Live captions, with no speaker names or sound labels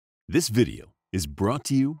This video is brought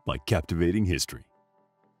to you by Captivating History.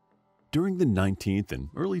 During the 19th and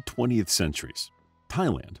early 20th centuries,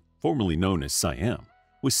 Thailand, formerly known as Siam,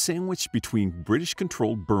 was sandwiched between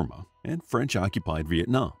British-controlled Burma and French-occupied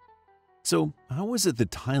Vietnam. So how was it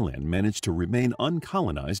that Thailand managed to remain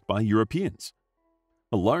uncolonized by Europeans?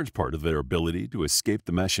 A large part of their ability to escape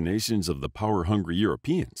the machinations of the power-hungry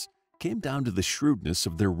Europeans came down to the shrewdness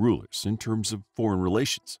of their rulers in terms of foreign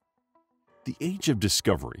relations. The Age of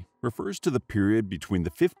Discovery refers to the period between the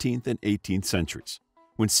 15th and 18th centuries,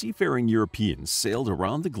 when seafaring Europeans sailed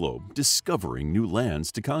around the globe discovering new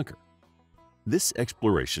lands to conquer. This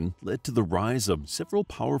exploration led to the rise of several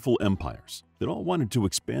powerful empires that all wanted to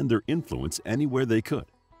expand their influence anywhere they could.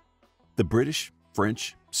 The British,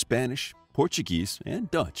 French, Spanish, Portuguese, and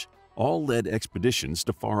Dutch all led expeditions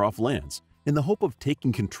to far-off lands in the hope of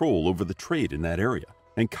taking control over the trade in that area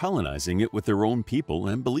and colonizing it with their own people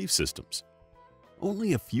and belief systems.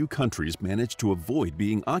 Only a few countries managed to avoid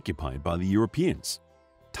being occupied by the Europeans.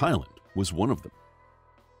 Thailand was one of them.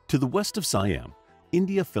 To the west of Siam,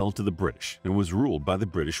 India fell to the British and was ruled by the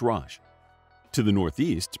British Raj. To the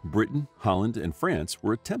northeast, Britain, Holland, and France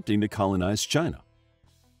were attempting to colonize China.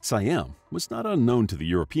 Siam was not unknown to the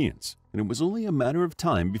Europeans, and it was only a matter of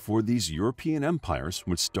time before these European empires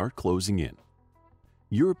would start closing in.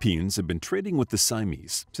 Europeans had been trading with the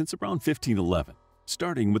Siamese since around 1511,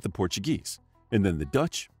 starting with the Portuguese, and then the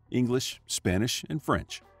Dutch, English, Spanish, and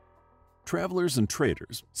French. Travelers and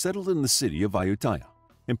traders settled in the city of Ayutthaya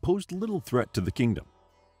and posed little threat to the kingdom.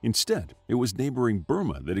 Instead, it was neighboring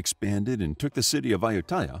Burma that expanded and took the city of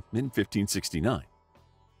Ayutthaya in 1569.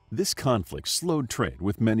 This conflict slowed trade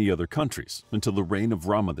with many other countries until the reign of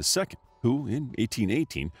Rama II, who, in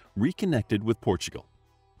 1818, reconnected with Portugal.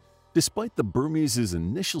 Despite the Burmese'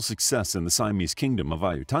 initial success in the Siamese kingdom of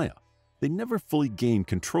Ayutthaya, they never fully gained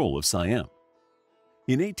control of Siam.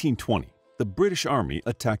 In 1820, the British Army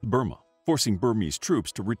attacked Burma, forcing Burmese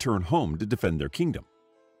troops to return home to defend their kingdom.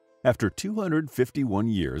 After 251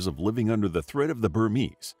 years of living under the threat of the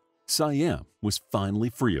Burmese, Siam was finally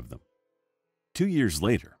free of them. 2 years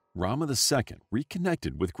later, Rama II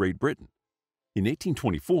reconnected with Great Britain. In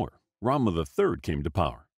 1824, Rama III came to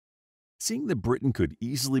power. Seeing that Britain could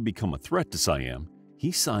easily become a threat to Siam,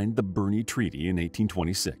 he signed the Berne Treaty in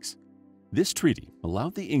 1826. This treaty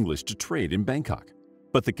allowed the English to trade in Bangkok,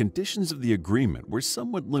 but the conditions of the agreement were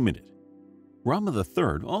somewhat limited. Rama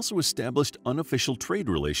III also established unofficial trade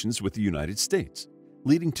relations with the United States,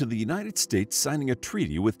 leading to the United States signing a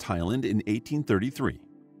treaty with Thailand in 1833.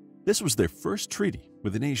 This was their first treaty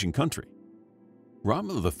with an Asian country.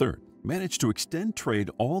 Rama III managed to extend trade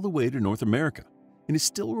all the way to North America and is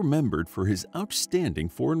still remembered for his outstanding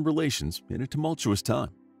foreign relations in a tumultuous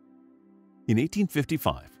time. In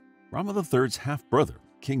 1855, Rama III's half-brother,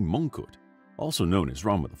 King Mongkut, also known as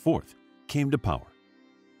Rama IV, came to power.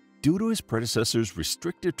 Due to his predecessor's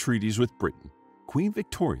restrictive treaties with Britain, Queen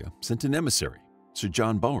Victoria sent an emissary, Sir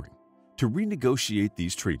John Bowring, to renegotiate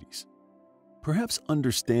these treaties. Perhaps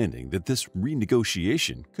understanding that this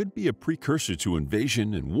renegotiation could be a precursor to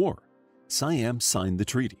invasion and war, Siam signed the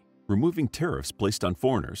treaty, removing tariffs placed on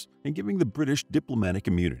foreigners and giving the British diplomatic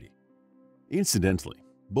immunity. Incidentally,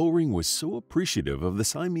 Bowring was so appreciative of the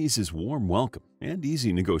Siamese's warm welcome and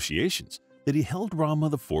easy negotiations that he held Rama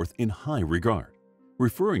IV in high regard,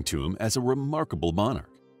 referring to him as a remarkable monarch.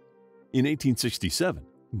 In 1867,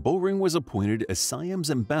 Bowring was appointed as Siam's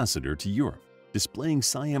ambassador to Europe, displaying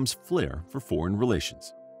Siam's flair for foreign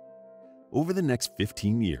relations. Over the next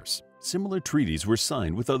 15 years, similar treaties were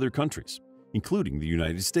signed with other countries, including the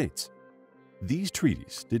United States. These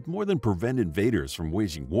treaties did more than prevent invaders from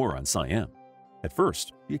waging war on Siam. At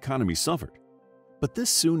first, the economy suffered, but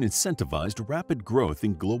this soon incentivized rapid growth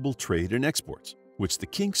in global trade and exports, which the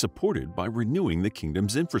king supported by renewing the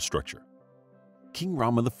kingdom's infrastructure. King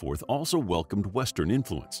Rama IV also welcomed Western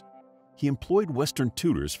influence. He employed Western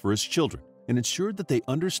tutors for his children and ensured that they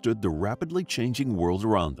understood the rapidly changing world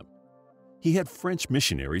around them. He had French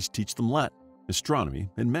missionaries teach them Latin,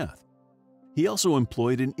 astronomy, and math. He also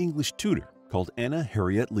employed an English tutor called Anna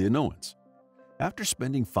Harriet Leonowens. After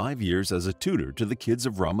spending 5 years as a tutor to the kids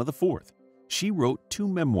of Rama IV, she wrote 2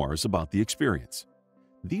 memoirs about the experience.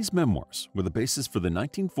 These memoirs were the basis for the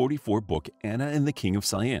 1944 book Anna and the King of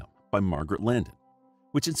Siam by Margaret Landon,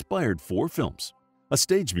 which inspired 4 films, a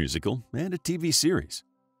stage musical, and a TV series.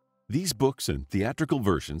 These books and theatrical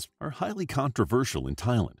versions are highly controversial in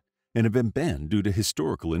Thailand and have been banned due to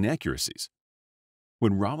historical inaccuracies.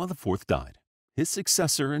 When Rama IV died, his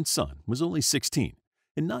successor and son was only 16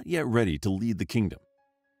 and not yet ready to lead the kingdom.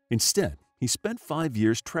 Instead, he spent 5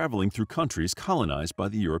 years traveling through countries colonized by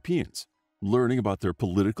the Europeans, learning about their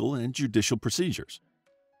political and judicial procedures.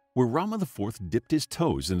 Where Rama IV dipped his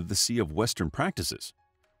toes into the sea of Western practices,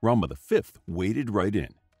 Rama V waded right in.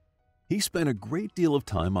 He spent a great deal of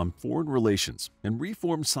time on foreign relations and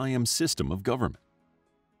reformed Siam's system of government.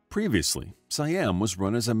 Previously, Siam was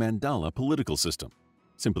run as a mandala political system.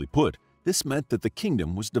 Simply put, this meant that the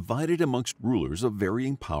kingdom was divided amongst rulers of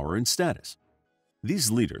varying power and status.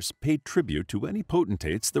 These leaders paid tribute to any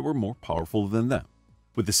potentates that were more powerful than them,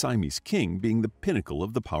 with the Siamese king being the pinnacle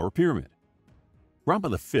of the power pyramid. Rama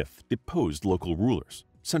V deposed local rulers,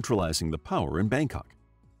 centralizing the power in Bangkok.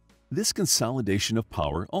 This consolidation of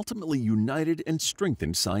power ultimately united and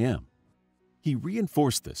strengthened Siam. He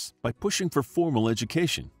reinforced this by pushing for formal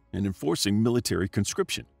education and enforcing military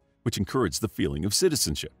conscription, which encouraged the feeling of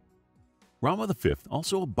citizenship. Rama V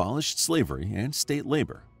also abolished slavery and state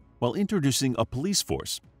labor, while introducing a police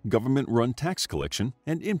force, government-run tax collection,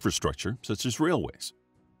 and infrastructure such as railways.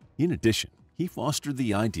 In addition, he fostered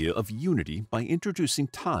the idea of unity by introducing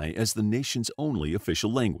Thai as the nation's only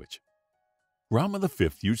official language. Rama V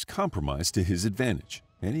used compromise to his advantage,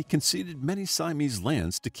 and he conceded many Siamese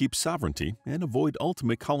lands to keep sovereignty and avoid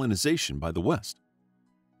ultimate colonization by the West.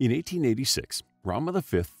 In 1886, Rama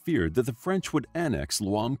V feared that the French would annex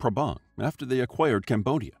Luang Prabang after they acquired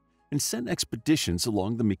Cambodia and sent expeditions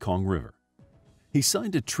along the Mekong River. He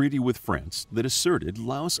signed a treaty with France that asserted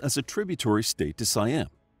Laos as a tributary state to Siam.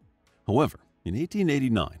 However, in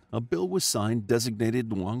 1889, a bill was signed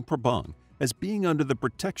designated Luang Prabang as being under the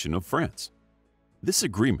protection of France. This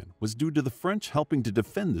agreement was due to the French helping to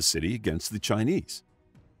defend the city against the Chinese.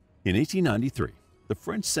 In 1893, the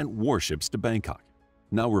French sent warships to Bangkok,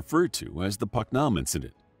 now referred to as the Pak Nam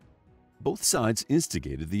Incident. Both sides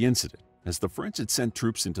instigated the incident, as the French had sent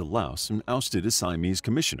troops into Laos and ousted a Siamese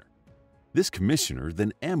commissioner. This commissioner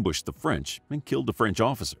then ambushed the French and killed a French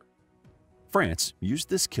officer. France used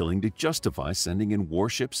this killing to justify sending in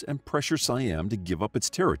warships and pressure Siam to give up its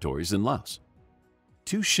territories in Laos.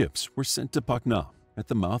 2 ships were sent to Pak Nam at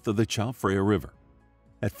the mouth of the Chao Phraya River.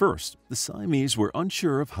 At first, the Siamese were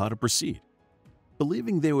unsure of how to proceed.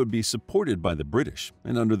 Believing they would be supported by the British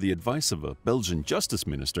and under the advice of a Belgian justice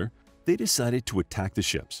minister, they decided to attack the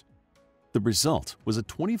ships. The result was a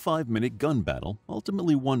 25-minute gun battle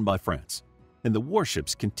ultimately won by France, and the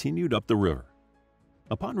warships continued up the river.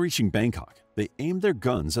 Upon reaching Bangkok, they aimed their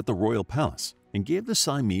guns at the royal palace and gave the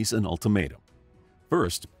Siamese an ultimatum.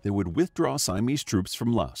 First, they would withdraw Siamese troops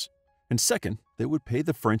from Laos, and second, they would pay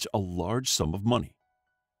the French a large sum of money.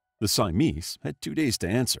 The Siamese had 2 days to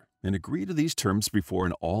answer and agreed to these terms before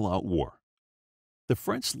an all-out war. The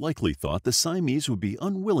French likely thought the Siamese would be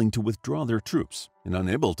unwilling to withdraw their troops and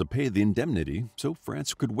unable to pay the indemnity, so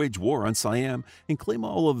France could wage war on Siam and claim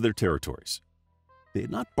all of their territories. They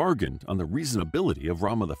had not bargained on the reasonability of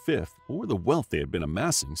Rama V or the wealth they had been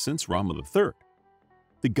amassing since Rama III.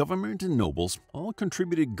 The government and nobles all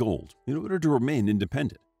contributed gold in order to remain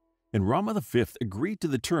independent, and Rama V agreed to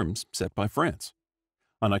the terms set by France.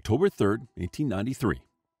 On October 3, 1893,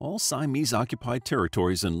 all Siamese-occupied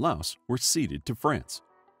territories in Laos were ceded to France.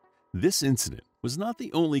 This incident was not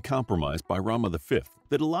the only compromise by Rama V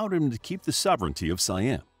that allowed him to keep the sovereignty of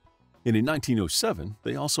Siam. And in 1907,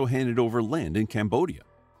 they also handed over land in Cambodia.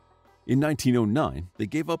 In 1909, they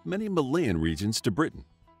gave up many Malayan regions to Britain.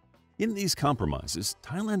 In these compromises,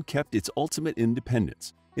 Thailand kept its ultimate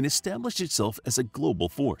independence and established itself as a global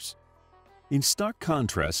force. In stark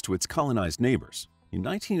contrast to its colonized neighbors, in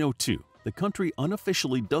 1902, the country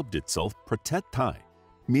unofficially dubbed itself Pratet Thai,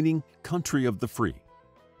 meaning Country of the Free.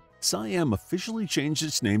 Siam officially changed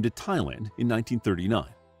its name to Thailand in 1939.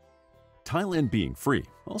 Thailand being free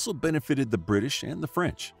also benefited the British and the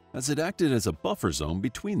French, as it acted as a buffer zone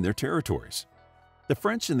between their territories. The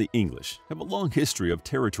French and the English have a long history of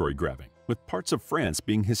territory grabbing, with parts of France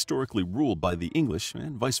being historically ruled by the English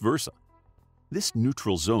and vice versa. This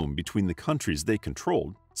neutral zone between the countries they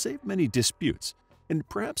controlled saved many disputes and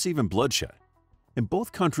perhaps even bloodshed, and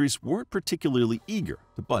both countries weren't particularly eager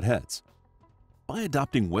to butt heads. By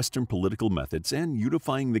adopting Western political methods and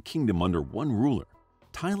unifying the kingdom under one ruler,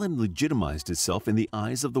 Thailand legitimized itself in the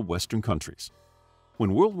eyes of the Western countries.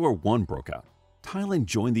 When World War I broke out, Thailand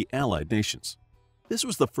joined the Allied nations. This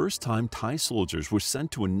was the first time Thai soldiers were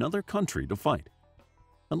sent to another country to fight.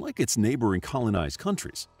 Unlike its neighboring colonized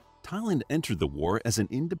countries, Thailand entered the war as an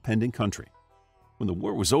independent country. When the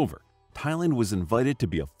war was over, Thailand was invited to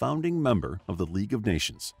be a founding member of the League of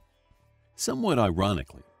Nations. Somewhat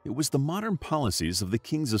ironically, it was the modern policies of the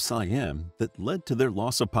kings of Siam that led to their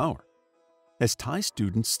loss of power. As Thai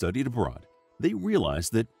students studied abroad, they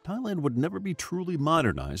realized that Thailand would never be truly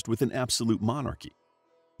modernized with an absolute monarchy.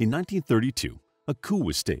 In 1932, a coup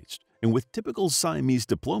was staged, and with typical Siamese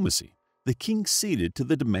diplomacy, the king ceded to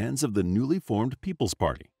the demands of the newly formed People's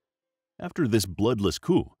Party, After this bloodless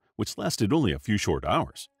coup, which lasted only a few short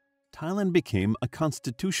hours, Thailand became a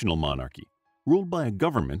constitutional monarchy, ruled by a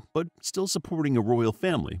government but still supporting a royal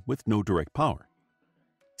family with no direct power.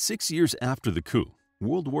 6 years after the coup,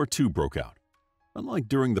 World War II broke out. Unlike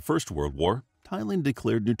during the First World War, Thailand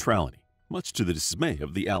declared neutrality, much to the dismay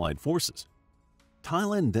of the Allied forces.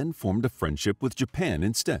 Thailand then formed a friendship with Japan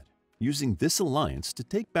instead, using this alliance to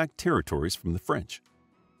take back territories from the French.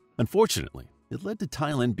 Unfortunately, it led to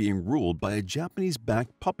Thailand being ruled by a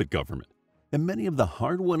Japanese-backed puppet government, and many of the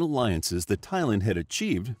hard-won alliances that Thailand had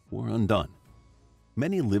achieved were undone.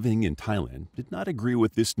 Many living in Thailand did not agree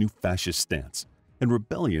with this new fascist stance, and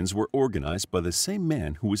rebellions were organized by the same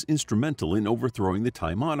man who was instrumental in overthrowing the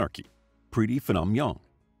Thai monarchy, Priti Phnom.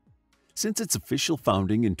 Since its official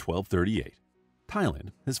founding in 1238,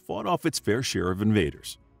 Thailand has fought off its fair share of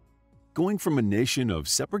invaders. Going from a nation of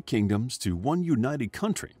separate kingdoms to one united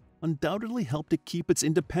country undoubtedly helped it keep its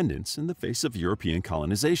independence in the face of European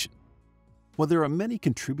colonization. While there are many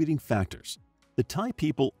contributing factors, the Thai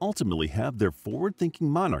people ultimately have their forward-thinking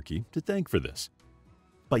monarchy to thank for this.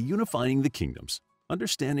 By unifying the kingdoms,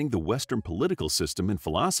 understanding the Western political system and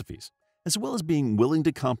philosophies, as well as being willing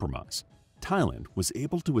to compromise, Thailand was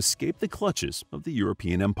able to escape the clutches of the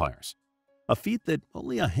European empires, a feat that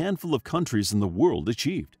only a handful of countries in the world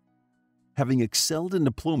achieved. Having excelled in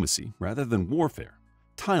diplomacy rather than warfare,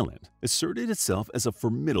 Thailand asserted itself as a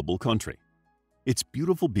formidable country. Its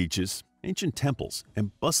beautiful beaches, ancient temples,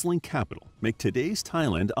 and bustling capital make today's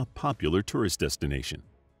Thailand a popular tourist destination.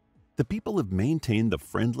 The people have maintained the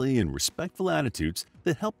friendly and respectful attitudes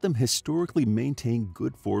that helped them historically maintain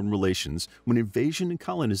good foreign relations when invasion and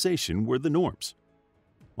colonization were the norms.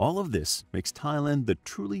 All of this makes Thailand the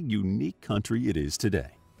truly unique country it is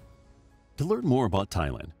today. To learn more about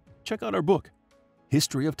Thailand, check out our book,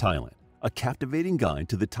 History of Thailand, a captivating guide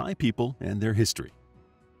to the Thai people and their history.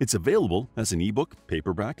 It's available as an ebook,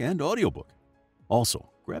 paperback, and audiobook.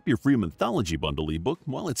 Also, grab your free mythology bundle ebook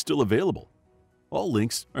while it's still available. All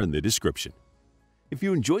links are in the description. If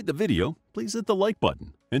you enjoyed the video, please hit the like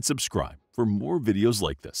button and subscribe for more videos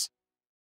like this.